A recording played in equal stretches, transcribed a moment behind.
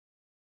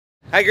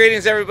Hi,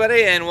 greetings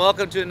everybody, and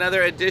welcome to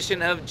another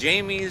edition of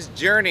Jamie's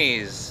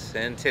Journeys.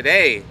 And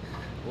today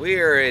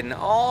we are in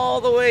all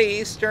the way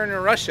eastern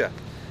Russia,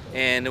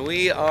 and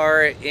we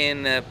are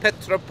in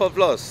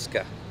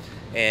Petropavlovsk,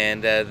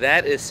 and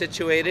that is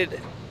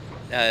situated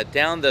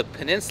down the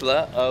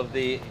peninsula of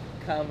the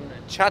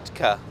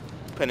Kamchatka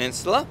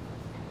Peninsula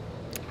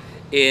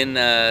in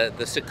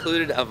the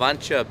secluded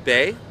Avancha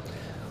Bay.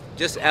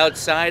 Just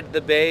outside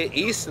the bay,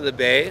 east of the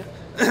bay,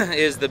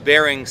 is the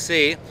Bering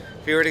Sea.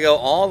 If you were to go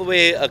all the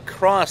way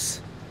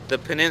across the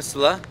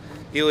peninsula,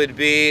 you would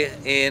be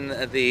in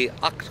the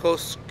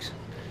Okhotsk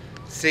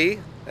Sea.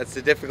 That's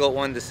a difficult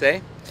one to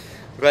say.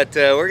 But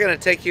we're going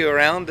to take you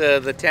around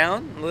the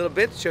town a little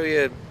bit, show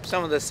you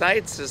some of the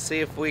sights to see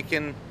if we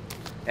can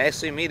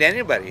actually meet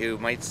anybody who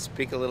might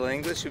speak a little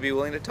English who'd be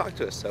willing to talk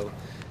to us. So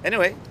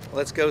anyway,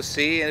 let's go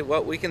see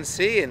what we can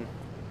see and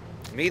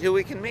meet who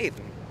we can meet.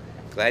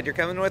 Glad you're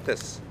coming with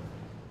us.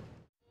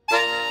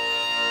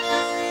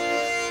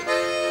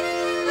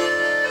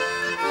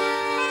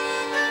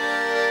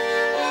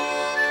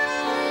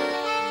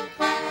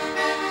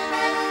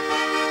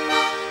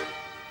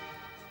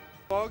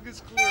 Fog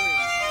is clearing.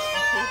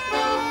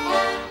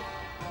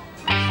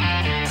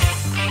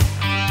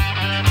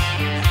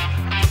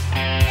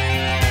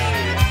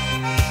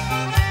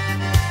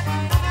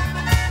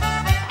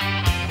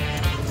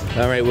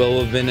 All right, well,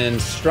 we've been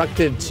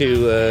instructed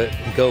to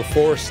go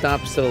 4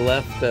 stops to the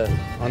left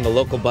on the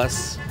local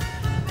bus.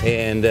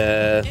 And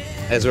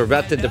as we're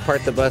about to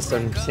depart the bus,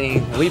 I'm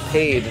seeing we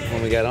paid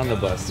when we got on the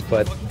bus,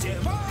 but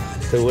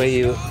the way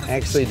you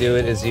actually do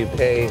it is you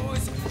pay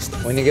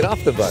when you get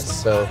off the bus.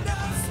 So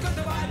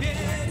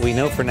we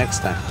know for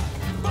next time.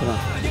 Come on.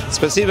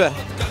 Спасибо.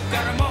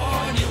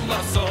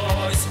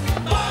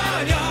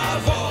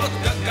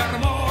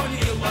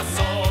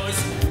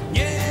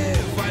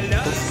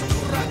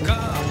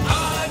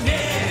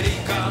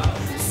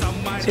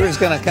 So we're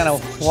just going to kind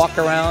of walk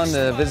around,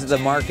 visit the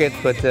market,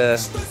 but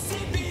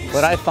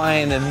what I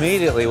find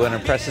immediately what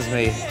impresses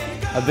me,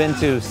 I've been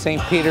to St.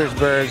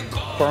 Petersburg,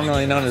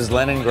 formerly known as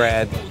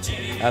Leningrad,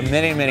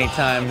 many, many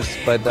times,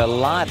 but a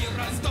lot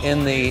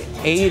in the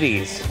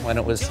 80s when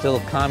it was still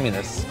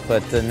communist.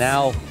 But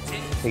now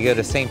you go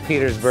to St.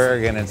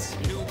 Petersburg and it's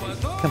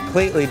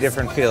completely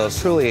different feel. It's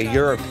truly a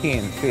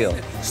European feel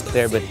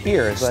there. But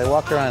here, as I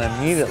walk around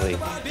immediately,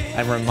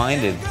 I'm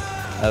reminded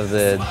of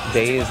the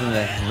days in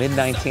the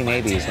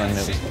mid-1980s when it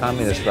was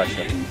communist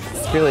Russia.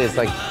 It's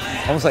like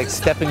almost like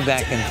stepping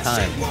back in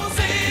time.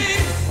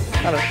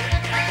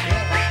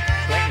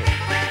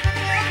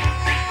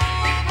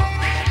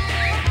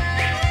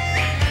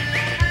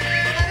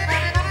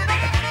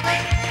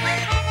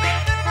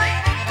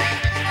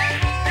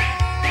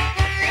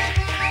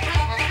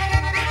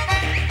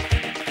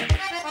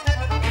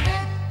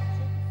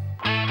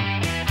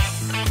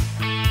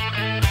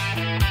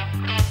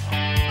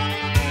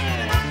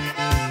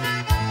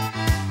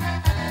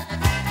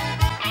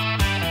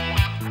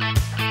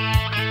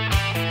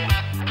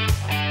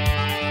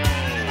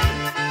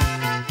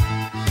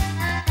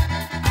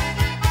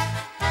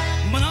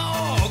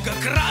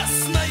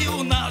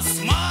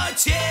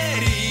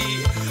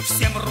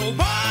 Всем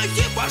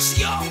рубахи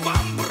пошьем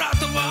вам,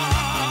 братва.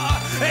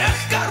 Эх,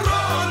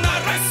 корона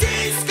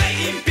Российской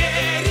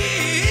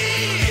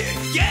империи.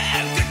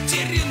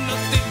 Екатерина,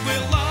 ты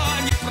была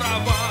не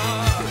права.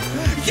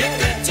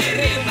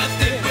 Екатерина,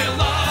 ты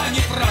была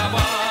не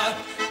права.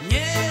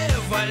 Не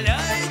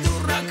валяй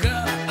дурака,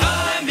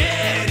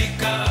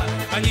 Америка.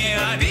 Не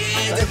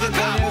обидев,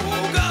 кому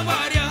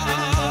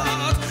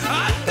говорят.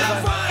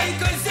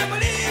 Отдавай-ка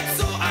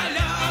землицу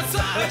а-ля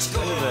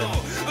Сачку.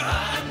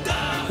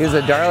 He's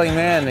a darling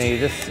man. He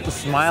just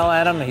smiled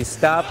at him. He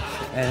stopped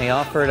and he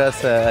offered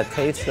us a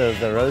taste of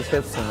the rose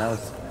hips, and that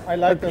was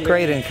a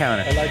great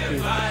encounter. I like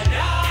you.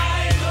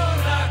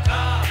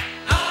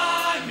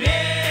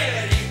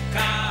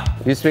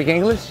 You speak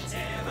English?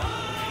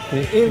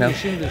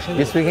 English.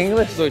 You speak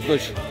English?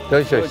 Deutsch.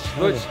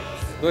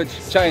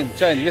 China,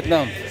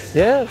 Vietnam.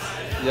 Yes.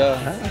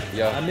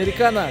 Yeah.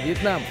 Americana,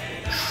 Vietnam.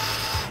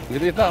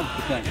 Vietnam.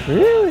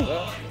 Really?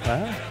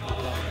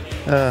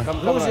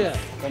 Грузия.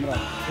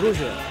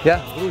 Грузия.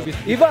 Yeah.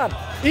 Иван.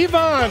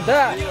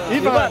 Да.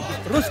 Иван.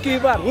 Русский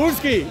Иван.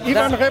 Русский.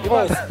 Иван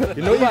Репros.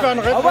 You know Иван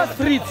А у вас Repros?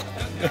 Фриц.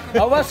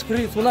 А у вас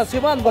Фриц. У нас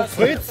Иван был.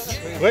 Fritz.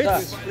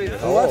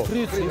 А у вас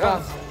Фриц,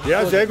 Иван.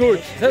 Ja, sehr gut.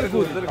 Sehr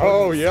gut.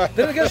 Oh, ja.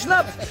 Trinken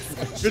Schnaps.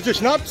 Willst du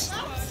Schnaps?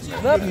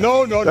 Schnaps.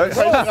 No. You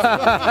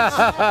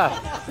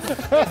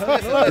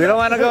don't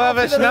want to go have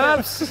a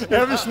schnapps?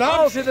 Have a Auf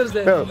Schnaps?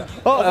 Wiedersehen.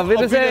 Oh, auf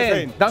Wiedersehen.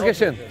 Wiedersehen.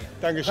 Dankeschön.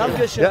 Dankeschön.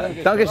 Yeah,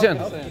 Dankeschön.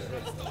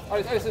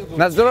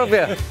 Na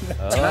zdrowie.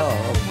 Oh,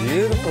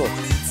 beautiful.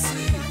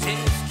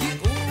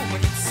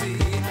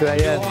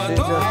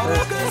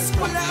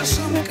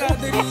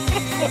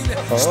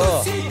 Oh,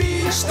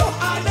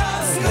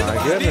 my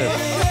goodness.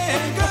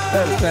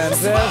 That's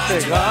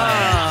fantastic.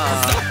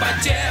 Wow.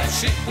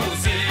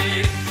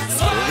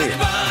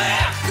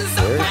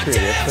 Very pretty.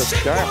 It's so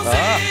sharp.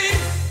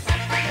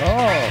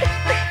 Oh,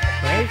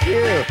 thank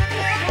you.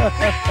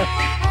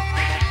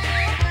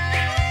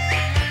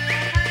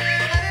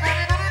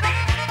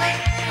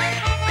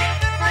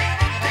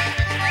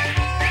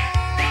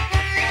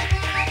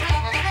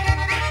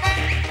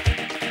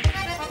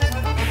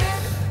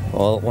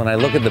 Well, when I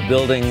look at the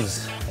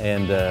buildings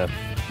and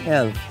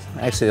yeah,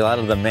 actually a lot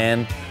of the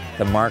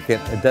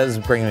market, it does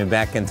bring me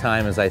back in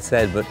time, as I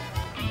said, but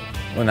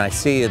when I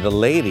see the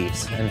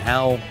ladies and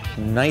how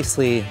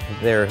nicely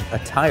they're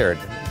attired,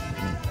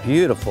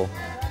 beautiful,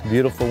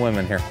 beautiful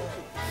women here.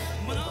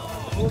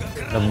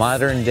 The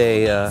modern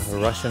day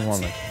Russian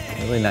woman,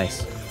 really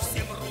nice.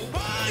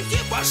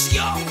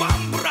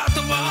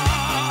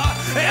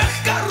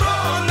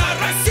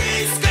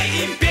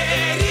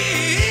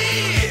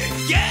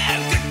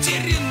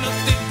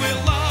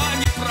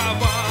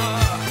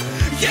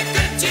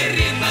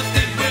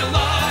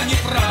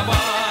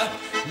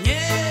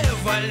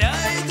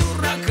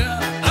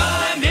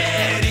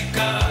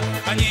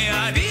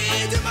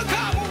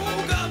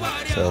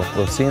 So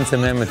we've seen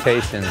some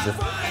imitations.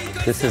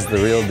 This is the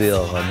real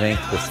deal. I think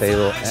the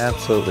sable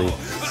absolutely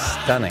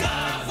stunning.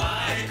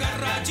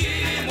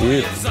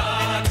 Beautiful.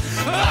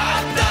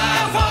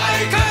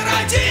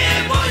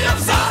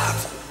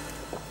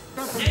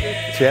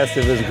 She asked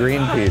if it was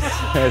Greenpeace.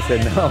 I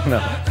said, no.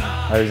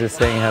 I was just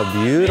saying how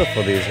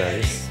beautiful these are.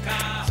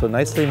 Just so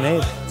nicely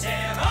made.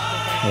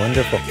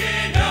 Wonderful.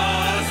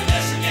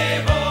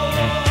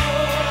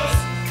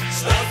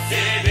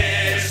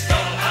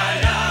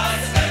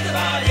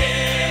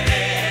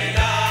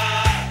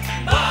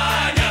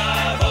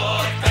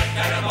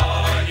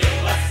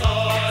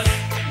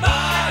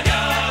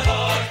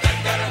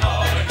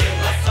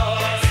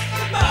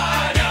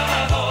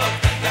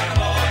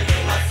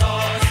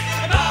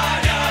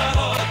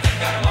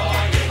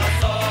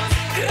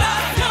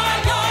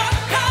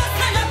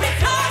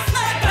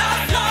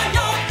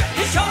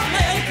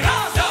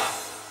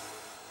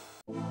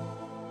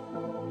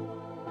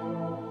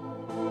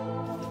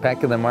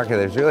 Back in the market,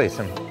 there's really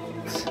some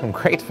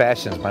great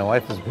fashions. My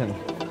wife has been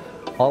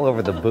all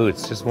over the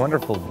boots, just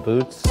wonderful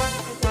boots,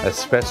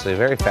 especially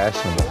very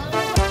fashionable.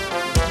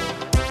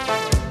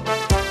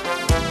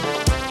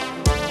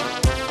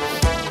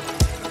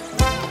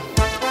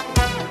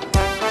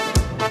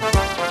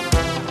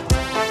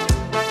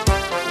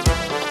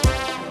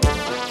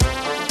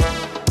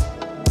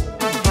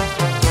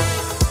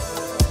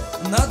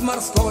 Над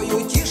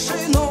морскою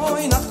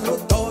тишиной, над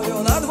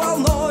крутою, над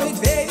волной,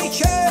 две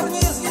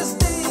вечерние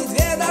звезды,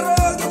 две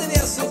дороги,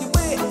 две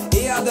судьбы,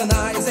 и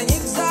одна из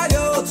них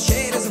зовет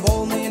через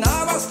волны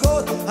на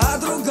восход, а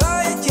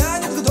другая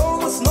тянет к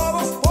дому, снова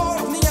в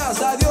порт меня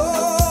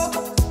зовет.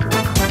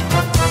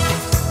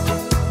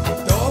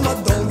 Дома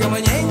долго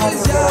мне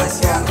нельзя,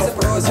 сердце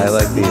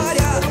просит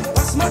моря,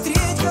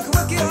 посмотреть, как в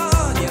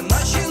океане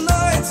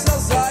начинается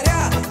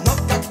заря, но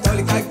как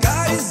только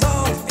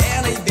горизонт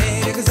пеной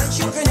берег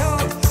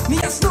зачеркнет,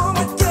 меня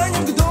снова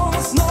тянет к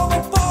дому, снова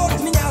порт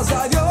меня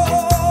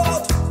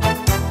зовет.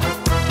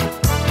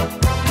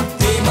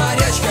 Ты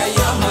морячка,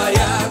 я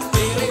моряк,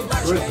 ты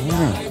рыбачка,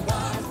 я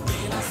рыбак, ты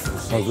на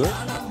суше, Oh, good.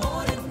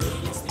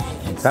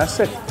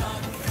 Fantastic.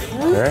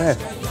 Very nice.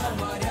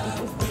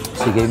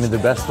 She gave me the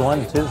best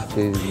one too.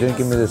 She didn't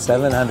give me the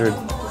 700.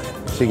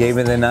 She gave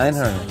me the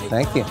 900.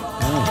 Thank you.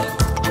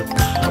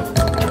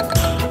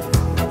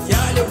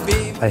 я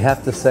любим. I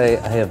have to say,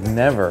 I have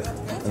never,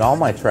 in all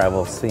my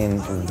travels,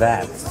 seen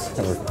vats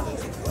or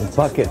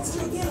buckets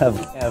of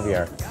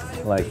caviar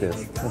like this.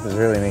 This is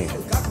really neat.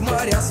 Как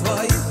моря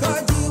своих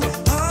ходил,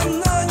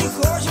 она не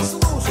хочет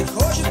слушать,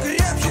 хочет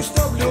крепче,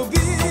 чтоб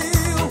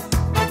любил.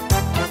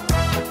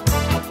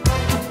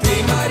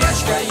 Ты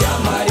морячка, я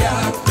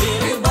моряк, ты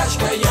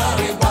рыбачка, я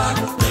рыбак,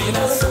 ты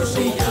на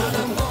суше, я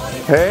на море.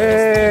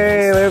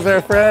 Hey, there's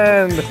our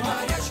friend.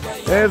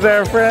 There's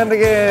our friend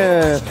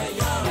again.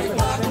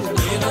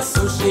 Ты на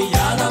суше,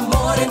 я на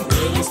море, мы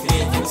не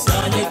встретимся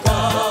никак.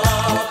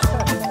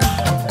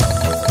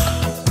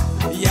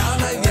 Я,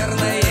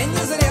 наверное,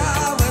 не зря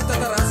в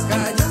этот раз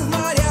ходил в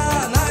моря,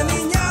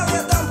 наменял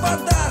я там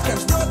подарков,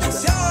 ждет и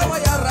вся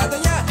моя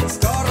родня.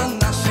 Скоро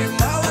наши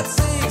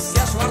молодцы,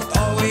 все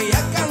швартовые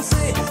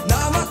концы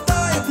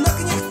намотают на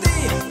кнехты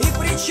и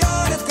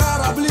причалят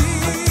корабли.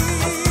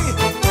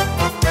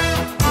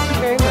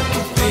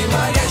 Ты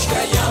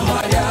морячка, я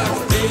моряк,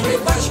 ты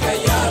рыбачка,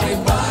 я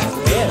рыбак,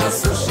 ты на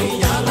суше,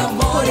 я на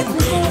море,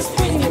 мы не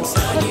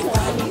встретимся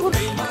никак.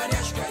 Ты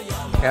морячка, я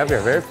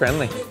Caviar, very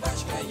friendly.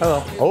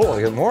 Hello. Oh,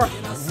 I get more.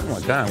 Oh my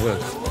God, we'll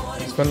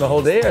spend the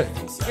whole day here.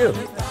 Thank you.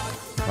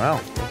 Wow,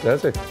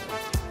 fantastic.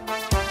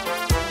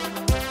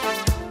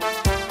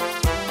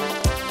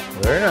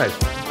 Very nice.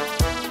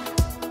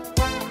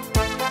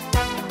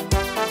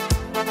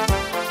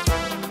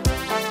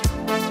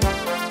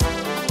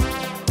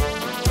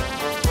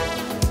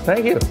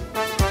 Thank you.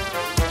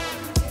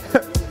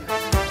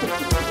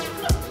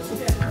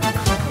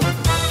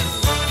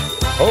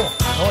 Oh,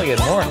 I get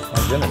more.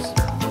 My goodness.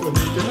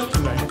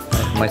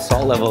 My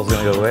salt level is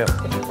going to go way up.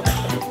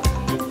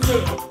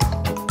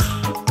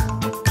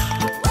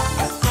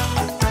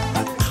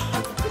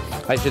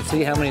 I should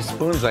see how many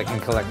spoons I can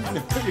collect.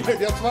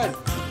 That's fine.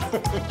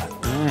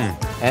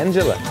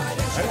 Angela.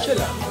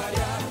 Angela.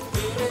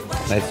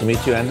 Nice to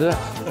meet you, Angela.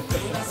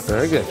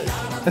 Very good.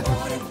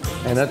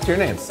 And what's your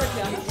name?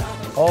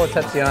 Oh,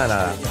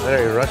 Tatiana.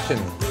 Very Russian.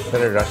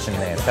 What a Russian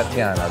name,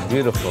 Tatiana,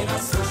 beautiful.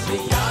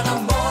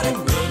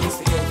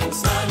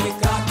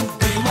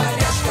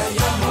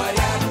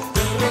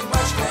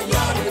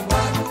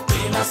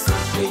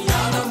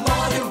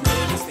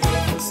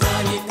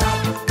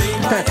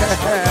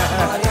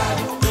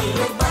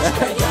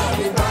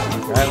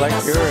 I like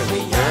yours,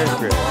 very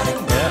good.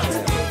 Yeah.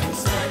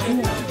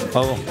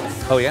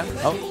 Oh yeah?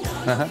 Oh,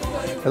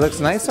 It looks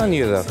nice on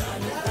you though.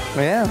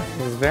 Yeah,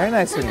 it's very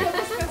nice on you.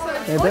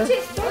 It does.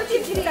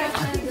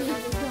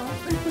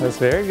 That's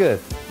very good.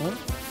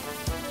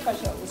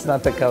 It's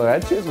not the color I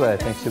choose, but I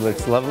think she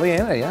looks lovely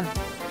in it, yeah.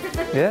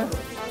 Yeah.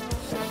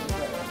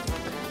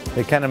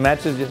 It kind of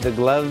matches the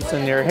gloves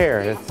and your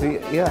hair.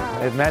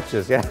 Yeah, it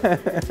matches, yeah.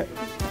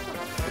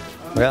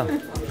 Well,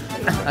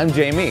 I'm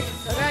Jamie.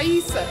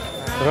 Raisa.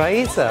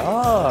 Raisa,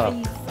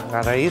 oh.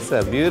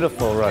 Raisa,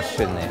 beautiful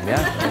Russian name,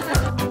 yeah?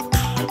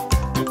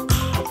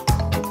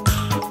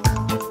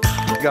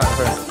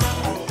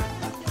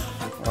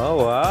 Oh,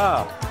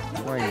 wow.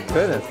 Oh, my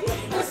goodness.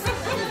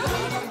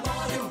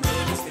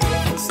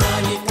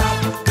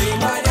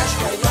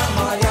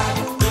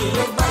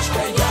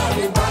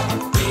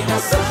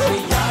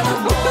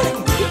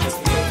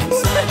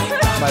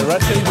 My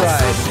Russian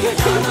bride.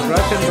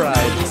 Russian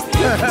bride.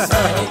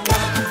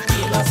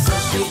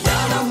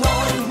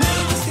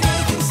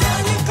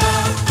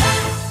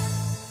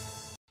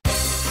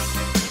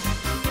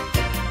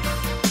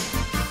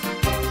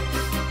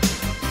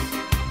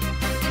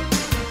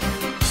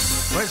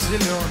 По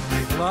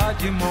зеленой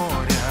глади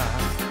моря,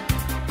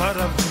 по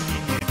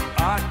равнине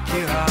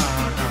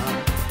океана,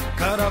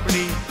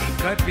 корабли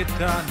и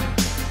капитаны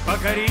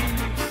покорили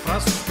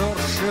простор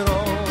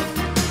широк.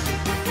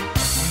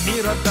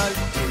 Мира даль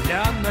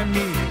деля на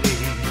мили,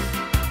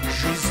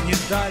 жизни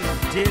даль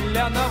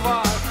деля на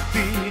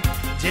вахты,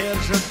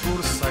 держат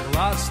курс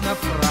согласно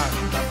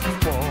правилам в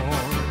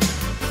порт,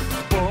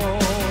 в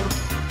порт.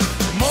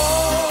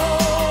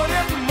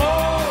 Море,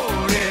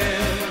 море,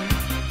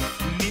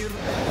 мир.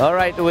 All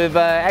right, we've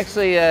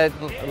actually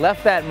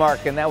left that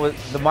mark, and that was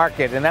the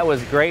market, and that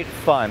was great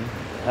fun.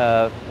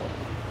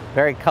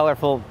 Very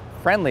colorful,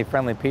 friendly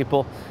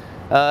people.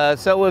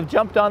 So we've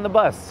jumped on the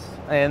bus.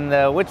 And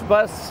which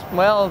bus?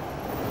 Well,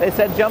 they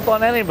said jump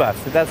on any bus.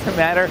 It doesn't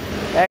matter.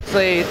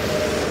 Actually,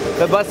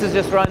 the buses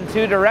just run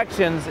two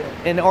directions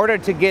in order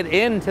to get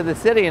into the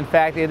city. In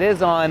fact, it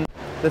is on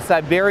the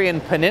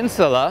Siberian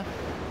Peninsula.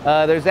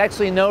 There's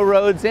actually no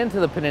roads into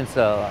the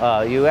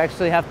peninsula. You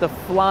actually have to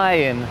fly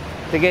in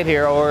to get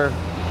here or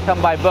come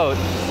by boat,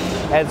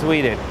 as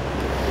we did.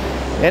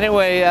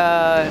 Anyway,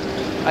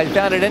 I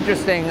found it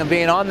interesting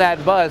being on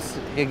that bus.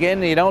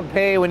 Again, you don't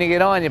pay when you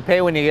get on, you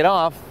pay when you get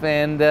off,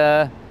 and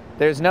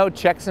there's no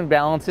checks and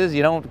balances.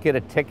 You don't get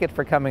a ticket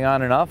for coming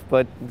on and off,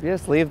 but you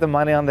just leave the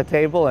money on the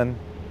table and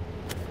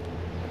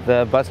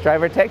the bus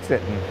driver takes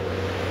it, and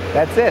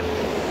that's it.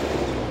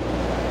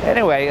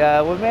 Anyway,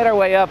 we've made our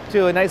way up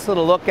to a nice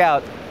little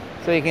lookout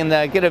so you can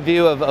get a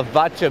view of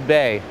Vacha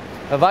Bay.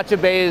 Vacha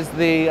Bay is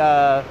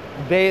the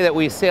bay that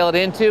we sailed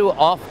into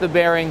off the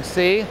Bering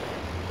Sea.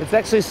 It's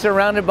actually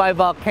surrounded by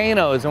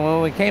volcanoes, and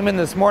when we came in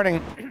this morning,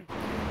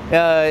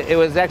 it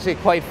was actually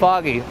quite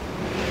foggy.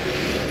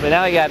 But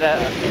now we got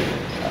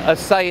a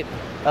sight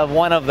of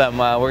one of them.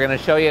 We're going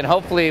to show you, and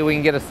hopefully we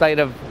can get a sight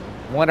of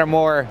one or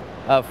more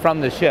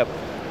from the ship.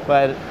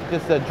 But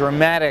just a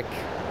dramatic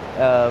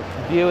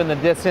view in the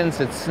distance.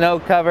 It's snow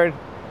covered.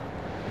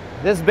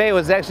 This bay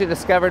was actually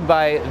discovered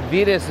by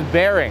Vitus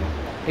Bering.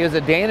 He was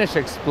a Danish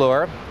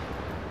explorer,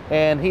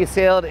 and he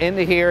sailed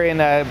into here in,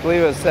 I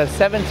believe it was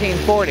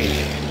 1740.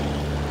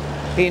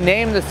 He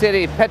named the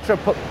city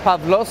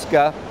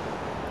Petropavlovsk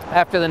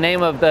after the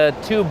name of the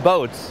two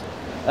boats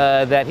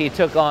that he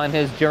took on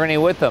his journey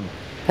with him.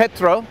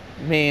 Petro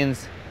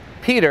means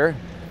Peter,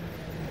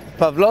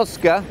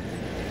 Pavlovska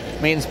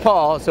means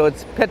Paul, so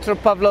it's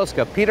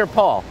Petropavlovsk. Peter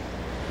Paul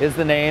is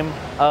the name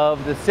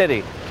of the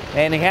city.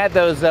 And he had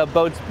those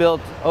boats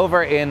built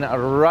over in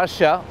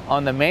Russia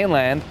on the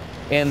mainland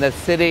in the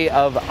city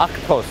of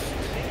Aktost.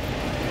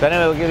 So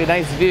anyway, we'll give you a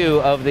nice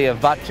view of the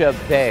Vacha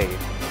Bay.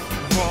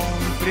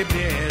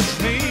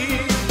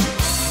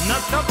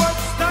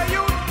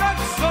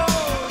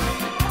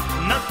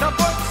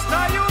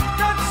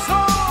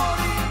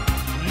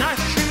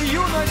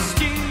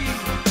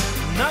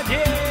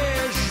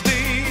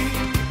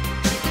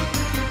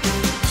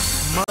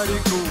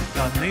 Моряку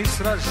даны с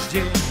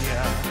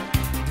рождения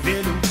две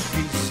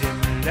любви,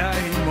 земля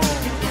и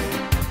море.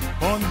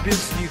 Он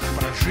без них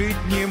прожить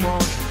не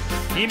может,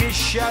 ими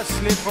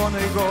счастлив он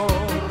и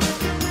горд.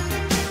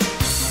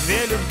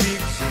 Две любви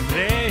к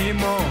земле и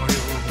морю,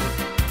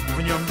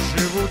 в нем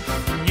живут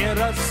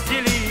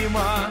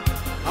неразделимо.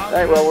 All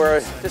right, well,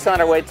 we're just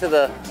on our way to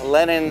the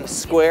Lenin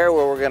Square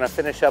where we're going to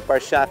finish up our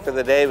shot for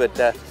the day,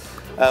 but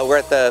we're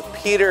at the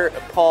Peter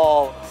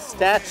Paul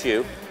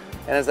statue.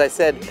 And as I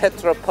said,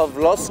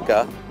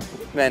 Petropavlovsk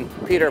meant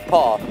Peter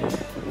Paul,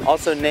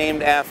 also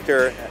named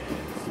after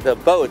the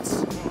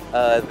boats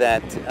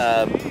that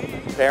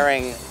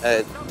Bering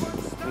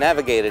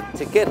navigated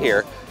to get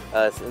here.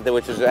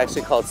 which is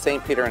actually called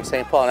St. Peter and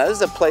St. Paul. Now this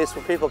is a place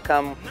where people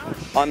come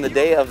on the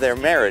day of their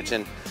marriage,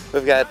 and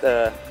we've got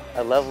a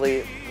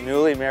lovely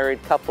newly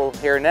married couple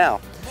here now.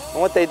 And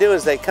what they do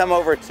is they come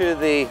over to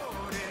the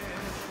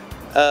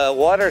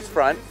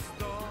waterfront,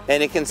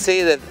 and you can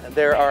see that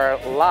there are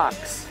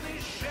locks.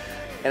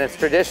 And it's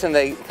tradition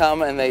they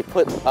come and they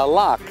put a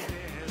lock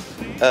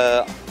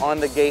on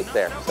the gate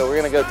there. So we're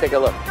going to go take a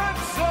look.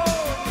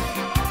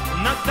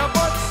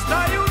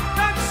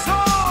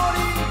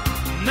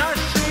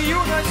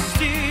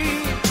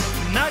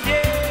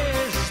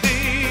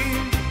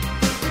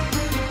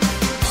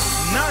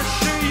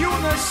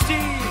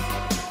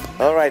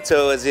 All right,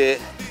 so as you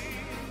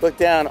look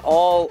down,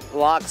 all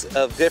locks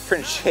of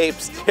different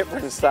shapes,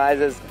 different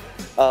sizes.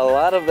 A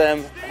lot of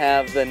them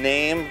have the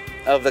name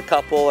of the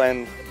couple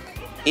and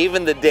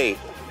even the date.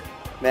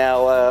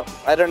 Now,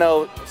 I don't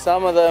know,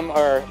 some of them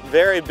are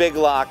very big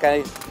lock.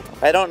 I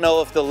don't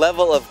know if the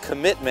level of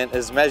commitment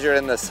is measured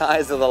in the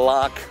size of the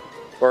lock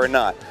or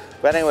not.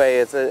 But anyway,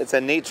 it's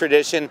a neat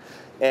tradition,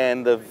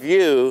 and the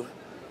view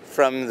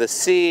from the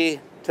sea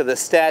to the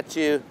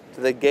statue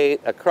to the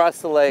gate, across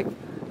the lake,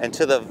 and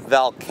to the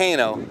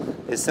volcano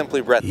is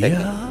simply breathtaking.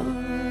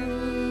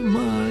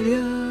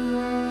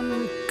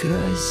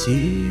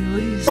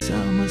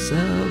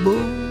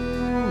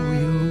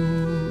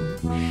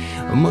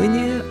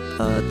 Мне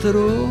от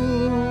роду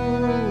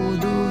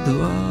 20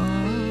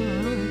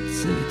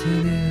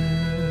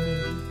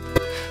 лет.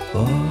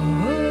 Полюбил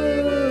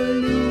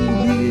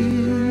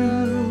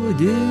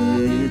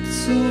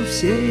девицу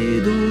всей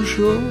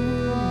душою,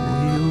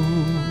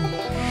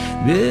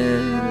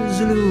 без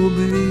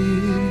любви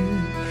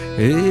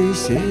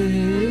веселья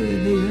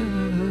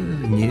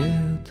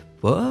нет.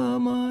 По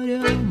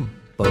морям,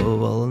 по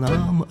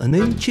волнам,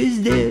 нынче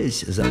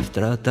здесь,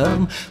 завтра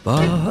там, по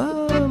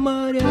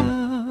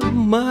морям,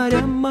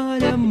 морям,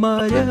 морям,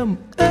 морям,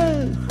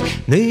 эх,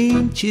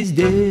 нынче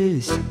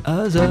здесь,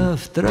 а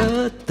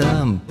завтра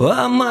там,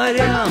 по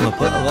морям,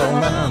 по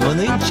волнам,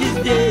 нынче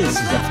здесь,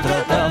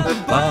 завтра там,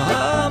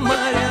 по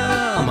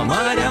морям,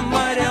 морям,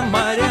 морям,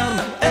 морям,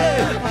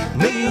 эх,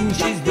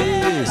 нынче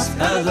здесь,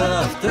 а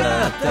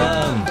завтра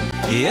там.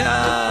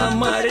 Я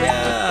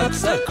моряк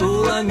с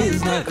акулами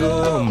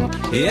знаком,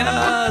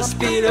 я с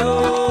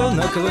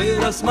пеленок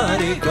вырос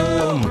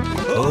моряком.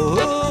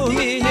 У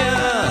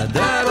меня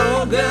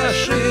дорога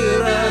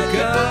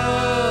широка.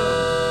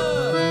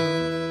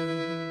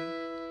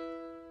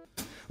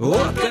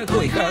 Вот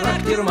какой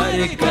характер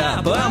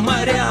моряка. По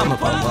морям,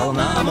 по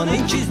волнам,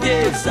 нынче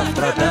здесь,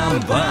 завтра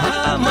там. По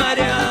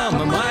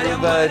морям,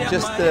 морям, морям.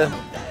 Just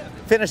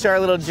finish our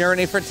little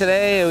journey for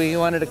today. We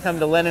wanted to come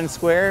to Lenin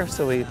Square,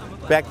 so we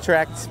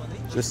backtracked,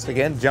 just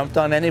again jumped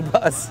on any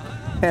bus,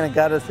 and it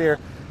got us here.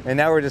 And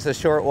now we're just a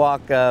short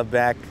walk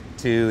back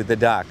to the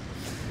dock.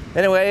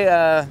 Anyway,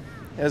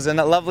 it was a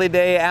lovely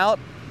day out.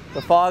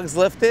 The fog's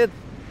lifted,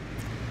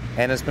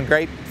 and it's been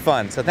great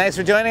fun. So thanks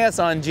for joining us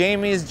on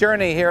Jamie's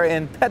journey here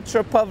in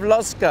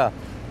Petropavlovsk,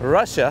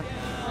 Russia,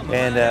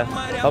 and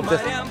hope to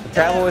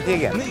travel with you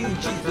again.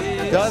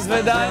 До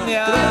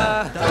свидания!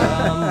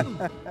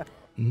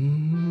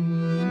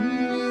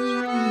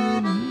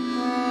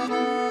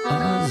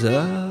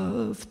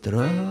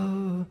 Завтра